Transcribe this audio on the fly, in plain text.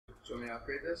you want me to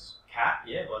upgrade this? Cat?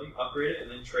 Yeah, buddy. Upgrade it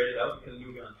and then trade it out and get a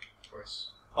new gun. Of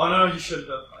course. Oh no, you shouldn't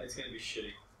have. It's gonna be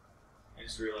shitty. I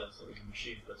just realized that was a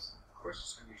machine pistol. Of course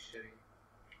it's gonna be shitty.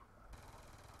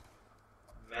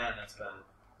 Man, that's bad.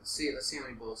 Let's see how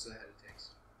many bullets to the head it takes.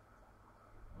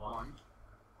 1,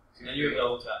 2, And you have 3,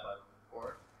 double tap, by the way.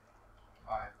 4,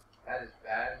 5. That is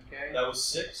bad, okay? That was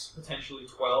 6, potentially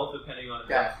 12, depending on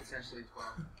Yeah, potentially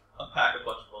 12. a pack of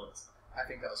bunch of bullets. I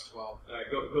think that was 12.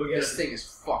 Alright, go get This thing is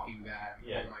fucking bad.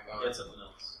 Yeah, Oh my god. get something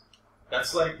else.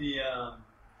 That's like the,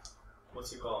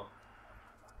 what's it called?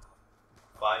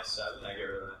 5.7, I get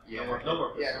rid of that. Yeah, no more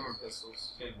pistols. Yeah, no more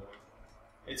pistols. Getting bored.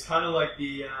 It's kind of like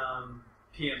the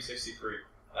PM63.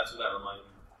 That's what that reminded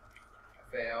me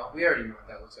of. Fail. We already know what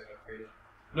that looks like upgraded.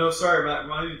 No, sorry, Matt,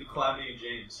 reminded me of the Calamity and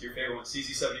James. Your favorite one,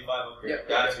 CZ75 upgrade. Yep,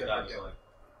 That's yep, what yep, that yep, was like.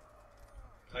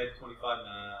 Type 25,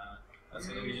 nah. That's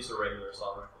gonna be just a regular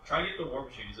assault rifle. Try and get the war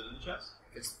machine. Is it in the chest?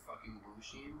 If it's the fucking war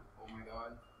machine, oh my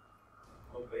god.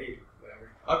 Oh, babe.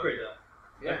 Whatever. Upgrade that.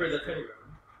 Yeah. Upgrade that teddy bear.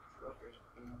 Upgrade.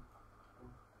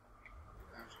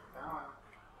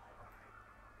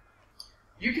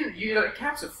 You know, it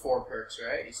caps at 4 perks,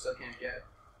 right? You still can't get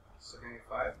 5?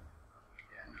 Yeah,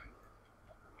 no.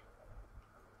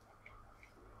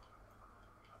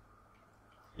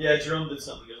 Yeah, Jerome did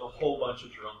something. There's a whole bunch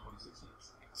of Jerome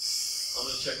 2016s. I'm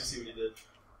gonna check and see what he did.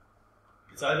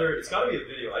 It's gotta be a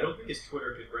video. I don't think his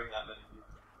Twitter could bring that many people.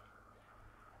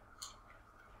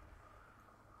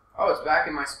 Oh, it's back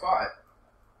in my spot.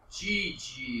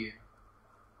 GG.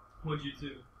 What'd you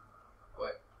do?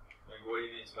 What? Like, what do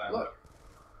you mean it's back? Look.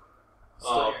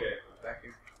 Oh, Still okay. Back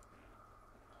here.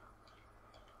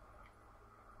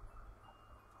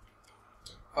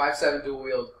 5.7 dual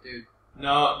wield, dude.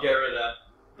 No, get rid of that.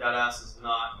 That ass is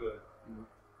not good. Mhm.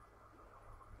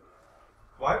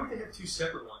 Why would they have 2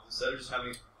 separate ones instead of just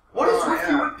having... What is with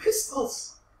you with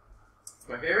pistols? It's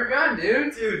my favorite gun,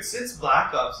 dude. Dude, since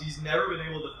Black Ops, he's never been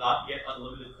able to not get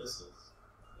unlimited pistols.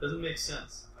 Doesn't make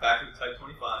sense. Back to Type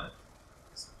 25.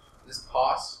 This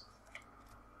POS.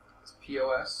 This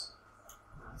POS.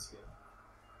 That's good.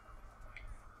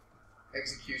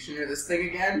 Executioner, this thing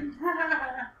again.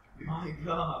 My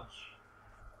gosh.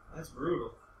 That's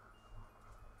brutal.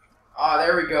 Oh,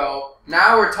 there we go.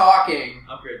 Now we're talking.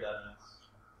 Upgrade that ass.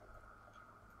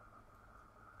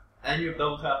 And you have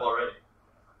double tap already,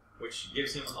 which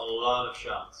gives him a lot of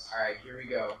shots. Alright, here we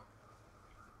go.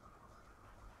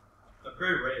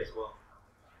 Upgrade Ray as well.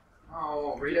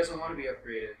 Oh, Ray doesn't want to be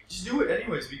upgraded. Just do it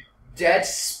anyways. Dead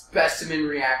Specimen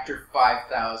Reactor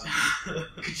 5000.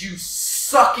 Could you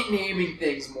suck at naming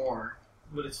things more?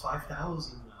 But it's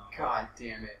 5,000 now. God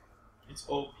damn it. It's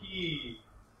OP.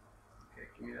 Okay,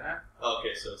 give me that.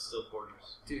 Okay, so it's still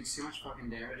quarters. Dude, see how much fucking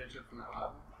damage I took from that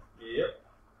lava? Yep.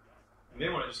 You may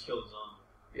want to just kill the zombie.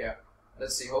 Yeah.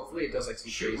 Let's see, hopefully it does like some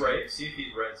Shoot crazy. Ray, see if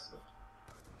he's red still.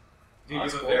 Dude, Oh, you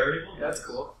that's have a cool. variable? Yeah, that's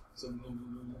cool. So,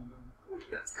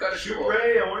 that's kind of Shoot cool.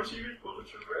 Ray, I want to see your bullet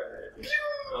shoot Ray.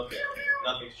 Okay,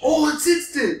 nothing's changed. Oh, it's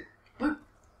instant! Look!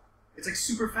 It's like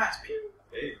super fast. Pew!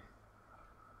 Hey,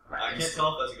 Not I can't instant.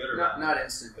 tell if that's good or not. Not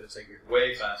instant, but it's like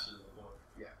Way faster than before.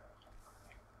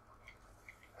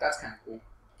 that's kind of cool.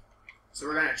 So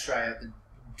we're gonna try out the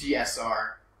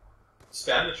DSR.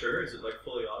 Spam the trigger, is it like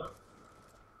fully auto?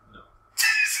 No.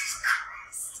 Jesus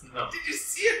Christ! No. Did you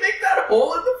see it make that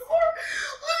hole in the floor?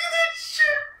 Look at that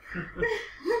shit!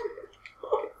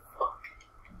 Oh, fuck.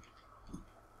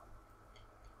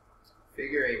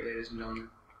 Figure 8, ladies and gentlemen.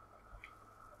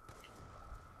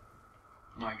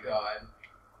 My god.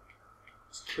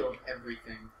 Just killed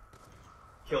everything.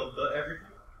 Killed the everything?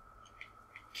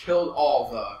 Killed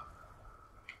all the.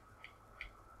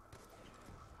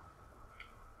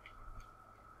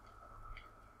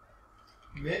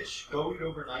 Mitch, go read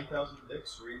over 9,000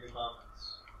 dicks, read the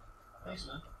comments. Thanks,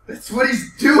 man. That's what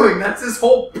he's doing! That's his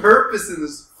whole purpose in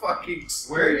this fucking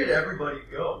Where did everybody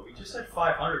go? We just had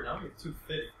 500, now we have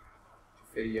 250.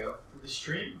 video? Did the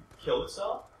stream kill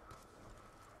itself?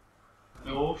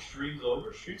 No, stream's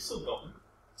over. Stream's still going.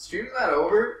 Stream's not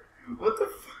over? What the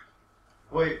fuck?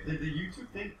 Wait, did the YouTube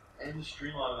thing end the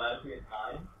stream automatically at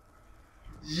 9?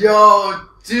 Yo,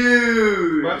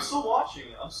 dude! But I'm still watching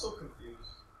it. I'm still confused.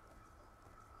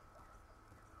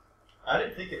 I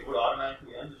didn't think it would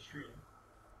automatically end the stream.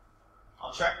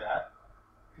 I'll check that.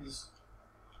 Because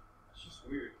it's just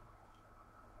weird.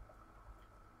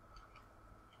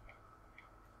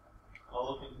 I'll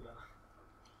look into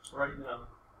that right now.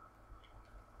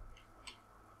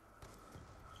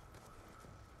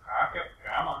 Okay,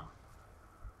 come on.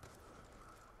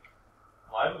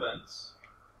 Live events.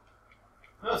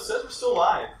 No, it says we're still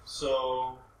live,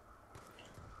 so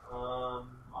I'm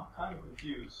kind of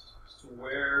confused. It's So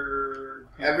where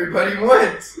Everybody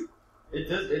went.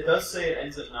 it does say it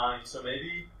ends at 9, so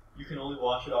maybe you can only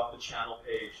watch it off the channel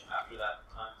page after that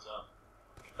time's up.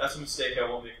 That's a mistake I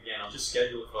won't make again. I'll just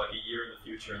schedule it for like a year in the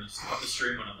future and just stop the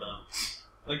stream when I'm done.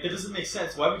 Like, that doesn't make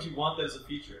sense. Why would you want that as a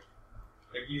feature?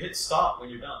 Like, you hit stop when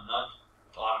you're done, not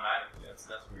automatically. That's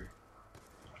weird.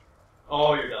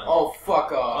 Oh, you're done. Oh,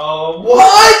 fuck off. Oh,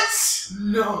 What?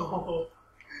 no.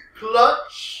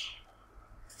 Clutch.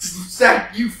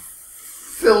 Zach, you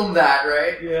filmed that,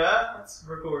 right? Yeah, that's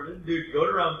recorded. Dude, go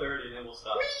to round 30 and then we'll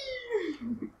stop.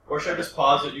 Or should I just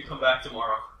pause it and you come back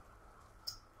tomorrow?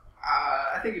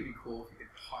 I think it'd be cool if you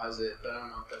could pause it, but I don't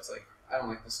know if that's like... I don't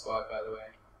like this spot, by the way.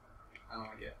 I don't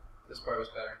like it. This part was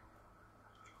better.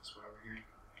 This one over here.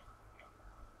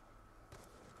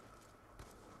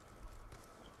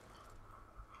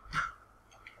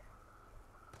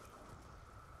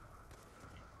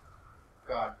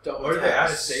 God, double Or did they tap add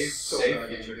a is save so feature?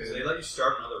 goddamn Because good. they let you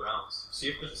start another rounds. See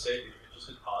if there's a save feature. Just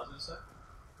hit pause in a sec.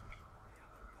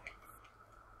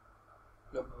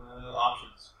 Nope.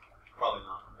 Options. Probably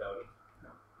not. I doubt it.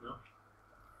 No.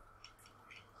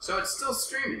 So it's still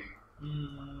streaming.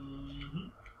 Mm-hmm.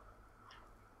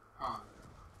 Huh.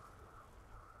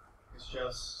 It's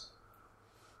just...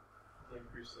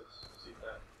 increase this. See if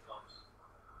that comes.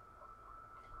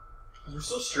 Because we're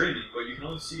still streaming, but you can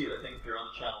only see it, I think, if you're on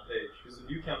the channel page. Because the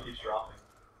view count keeps dropping.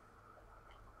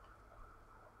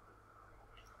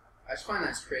 I just find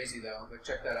that's crazy though. Like,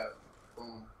 check that out.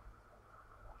 Boom.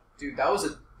 Dude, that was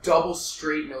a double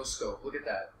straight no scope. Look at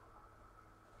that.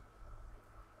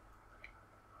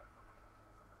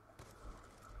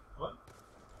 What?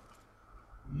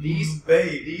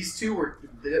 These two were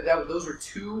those were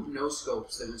two no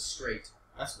scopes that was straight.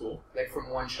 That's cool. Like from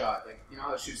one shot. Like, you know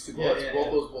how it shoots two Yeah, bullets? yeah, Both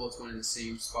yeah. those bullets went in the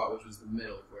same spot, which was the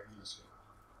middle of where he no scope.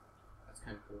 That's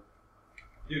kind of cool.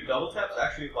 Dude, double tap's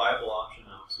actually a viable option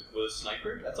now. So with a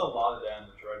sniper, that's a lot of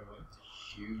damage right away. It's a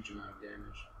huge amount of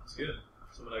damage. That's good.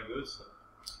 Some of that good stuff.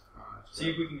 That's See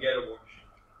if we can get a war machine.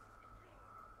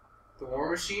 the war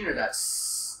machine or that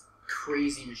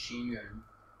crazy machine gun.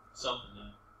 Something,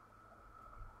 yeah.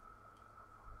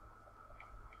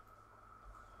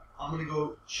 I'm gonna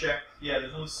go check. Yeah,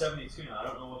 there's only 72 now. I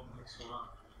don't know what the heck's going on.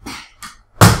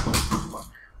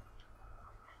 Fuck.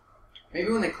 Maybe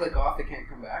when they click off, they can't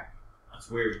come back. That's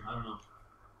weird. I don't know.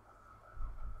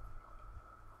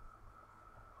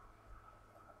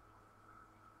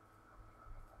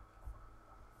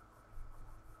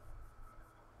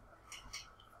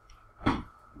 I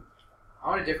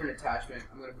want a different attachment.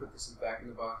 I'm gonna put this back in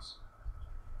the box.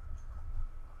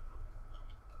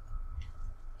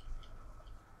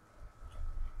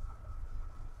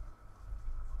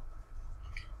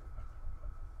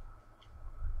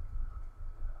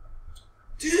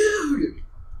 Dude!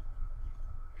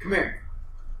 Come here.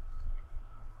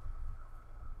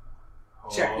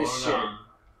 Check this Hold shit. on.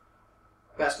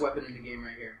 Best weapon in the game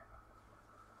right here.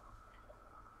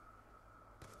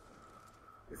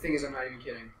 The thing is, I'm not even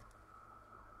kidding.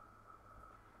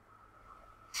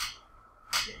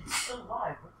 It's still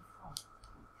alive. What the fuck?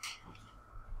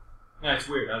 Yeah, it's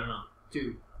weird. I don't know.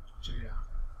 Dude, check it out.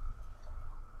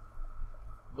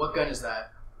 What gun is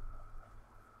that?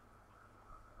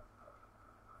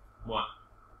 What?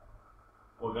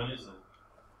 What gun is that?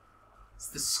 It's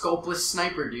the scopeless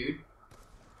sniper, dude.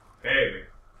 Hey.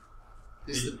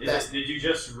 This is the best. Did you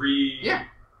just re... Yeah.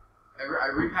 I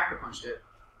repack-a-punched it.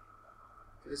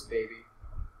 Look at this baby.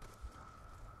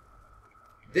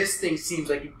 This thing seems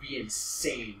like it'd be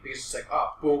insane because it's like, oh,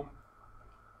 boom.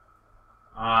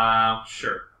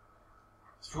 Sure.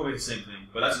 It's probably the same thing,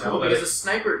 but that's No, cool. because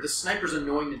the sniper's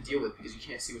annoying to deal with because you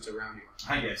can't see what's around you.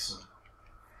 I guess so.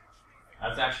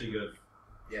 That's actually good.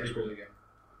 Yeah, it's really good.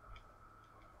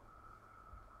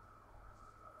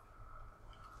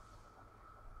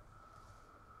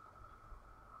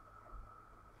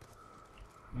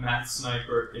 Matt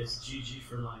Sniper is GG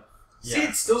for life. See,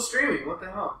 it's still streaming. What the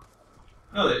hell?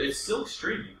 No, it's still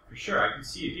streaming, for sure. I can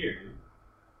see it here, dude.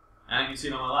 And I can see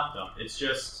it on my laptop. It's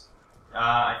just,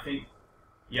 I think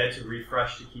you had to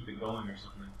refresh to keep it going or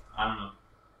something. I don't know.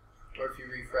 Or if you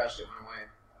refreshed, it went away.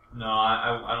 No,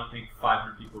 I don't think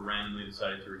 500 people randomly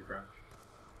decided to refresh.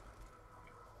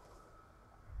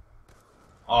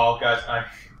 Oh, guys,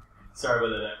 sorry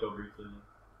about that echo briefly.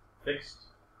 Fixed.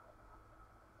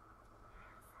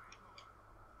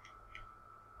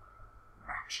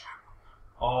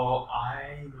 Oh,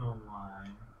 I know why.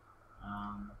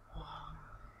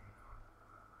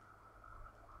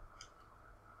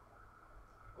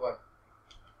 What?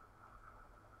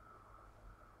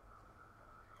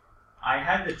 I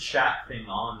had the chat thing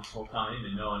on this whole time. I didn't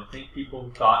even know, and I think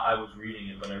people thought I was reading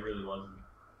it, but I really wasn't.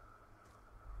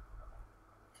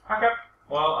 Okay.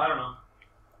 Well, I don't know.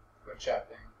 What chat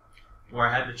thing? Where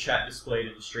I had the chat displayed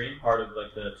in the stream, part of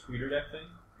like the Tweeter deck thing.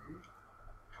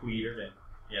 Mm-hmm. Tweeter deck.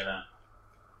 Yeah, that.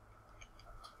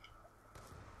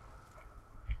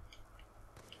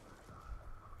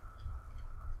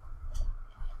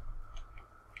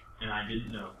 And I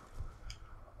didn't know.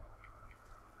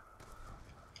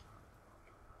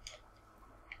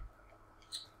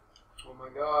 Oh my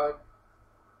god.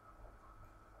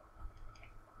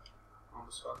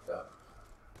 Almost fucked up.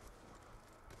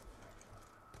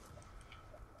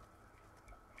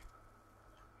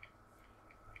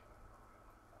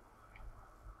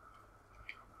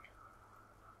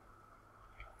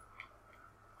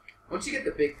 Once you get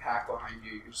the big pack behind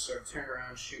you, you can sort of turn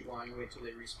around, shoot one, wait till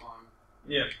they respawn.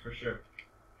 Yeah, for sure.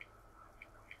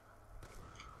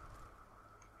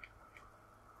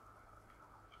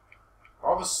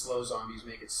 All the slow zombies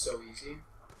make it so easy.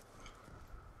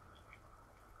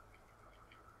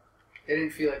 They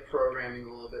didn't feel like programming a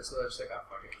little bit, so they're just like, oh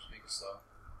fuck it, just make it slow.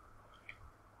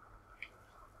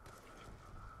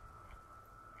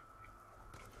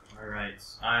 Alright,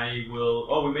 I will...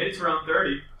 Oh, we made it to round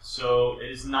 30, so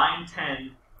it is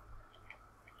 9:10.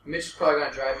 Mitch is probably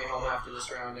gonna drive me home after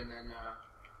this round, and then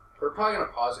we're probably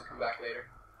gonna pause and come back later.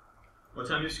 What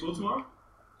time do you have school tomorrow?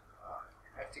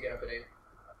 I have to get up at 8.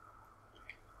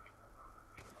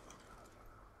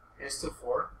 And it's till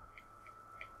 4.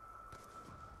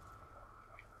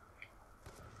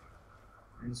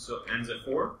 And so ends at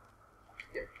 4?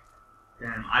 Yep.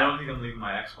 Damn, I don't think I'm leaving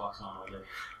my Xbox on all day.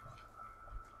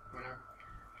 Why not?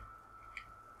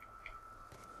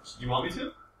 You want me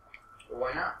to? Well,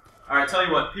 why not? Alright, tell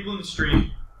you what, people in the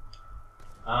stream,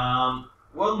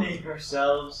 we'll make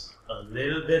ourselves a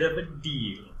little bit of a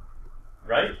deal.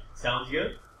 Right? Sounds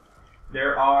good?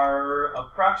 There are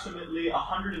approximately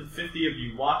 150 of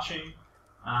you watching.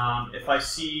 If I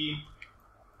see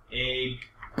a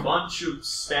bunch of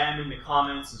spam in the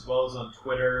comments as well as on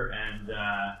Twitter and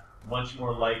a bunch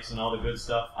more likes and all the good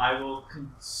stuff, I will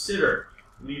consider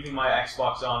leaving my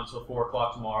Xbox on until 4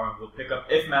 o'clock tomorrow, and we'll pick up,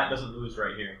 if Matt doesn't lose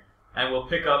right here, and we'll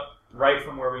pick up right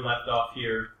from where we left off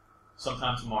here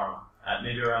sometime tomorrow at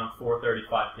maybe around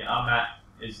 4:35 p.m. Matt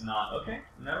is not. Okay,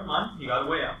 never mind. He got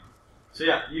away out. So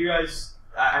yeah, you guys,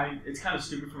 I mean, it's kind of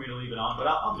stupid for me to leave it on, but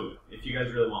I'll do it if you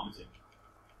guys really want me to.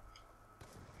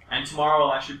 And tomorrow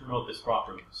I'll actually promote this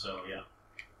properly, so yeah.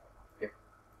 Yep.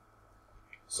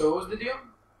 So what was the deal?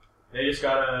 They just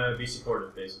gotta be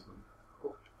supportive, basically.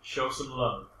 Cool. Show some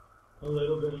love. A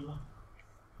little bit of love.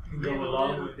 Get Go a along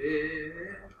little with bit.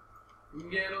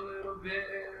 Get a little bit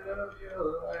of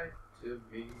your life to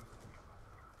me.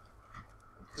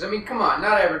 Because, I mean, come on,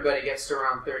 not everybody gets to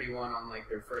round 31 on, like,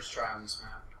 their first try on this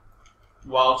map.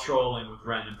 while trolling with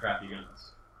random crappy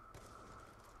guns.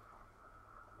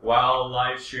 While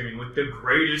live streaming with the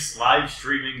greatest live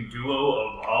streaming duo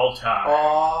of all time.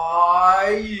 Aw,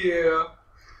 yeah.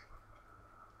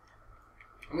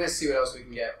 I'm gonna see what else we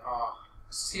can get.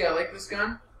 See, I like this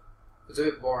gun. It's a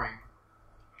bit boring.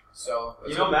 So,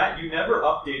 You know, Matt, you never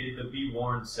updated the Be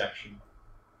Warned section.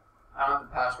 I don't have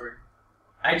the password.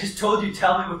 I just told you,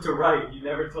 tell me what to write. You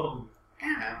never told me.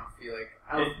 I don't feel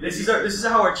like. This is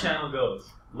how our channel goes.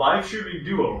 Live streaming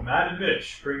duo Matt and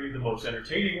Mitch bring you the most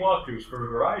entertaining walkthroughs for a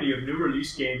variety of new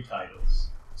release game titles.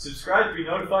 Subscribe to be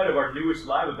notified of our newest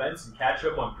live events and catch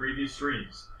up on previous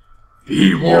streams.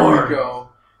 Be warned. Here we go.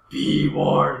 Be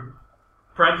warned.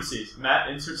 Parentheses. Matt,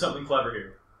 insert something clever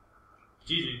here.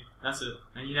 GG. That's it.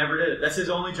 And you never did it. That's his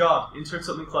only job. Insert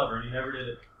something clever, and he never did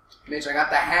it. Mitch, I got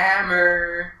the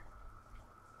hammer.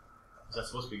 Is that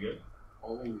supposed to be good?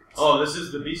 Oh, this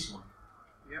is the beast one.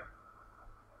 Yep.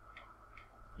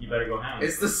 You better go ham.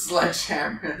 It's the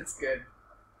sledgehammer. That's good.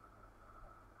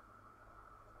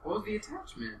 What was the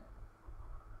attachment?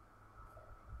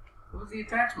 What was the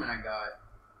attachment I got?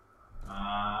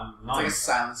 It's like a Nice.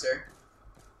 silencer.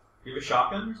 You have a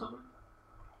shotgun or something?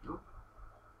 Nope.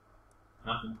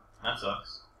 Nothing? That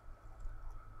sucks.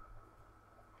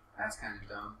 That's kind of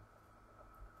dumb.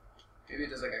 Maybe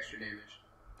it does like extra damage.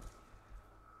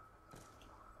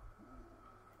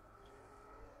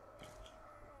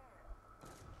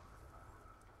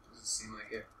 Doesn't seem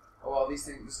like it. Oh well, these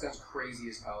things. This gun's crazy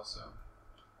as hell. So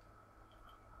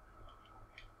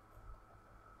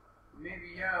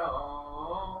maybe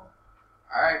All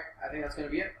right, I think that's gonna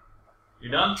be it. You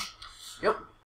done? Yep.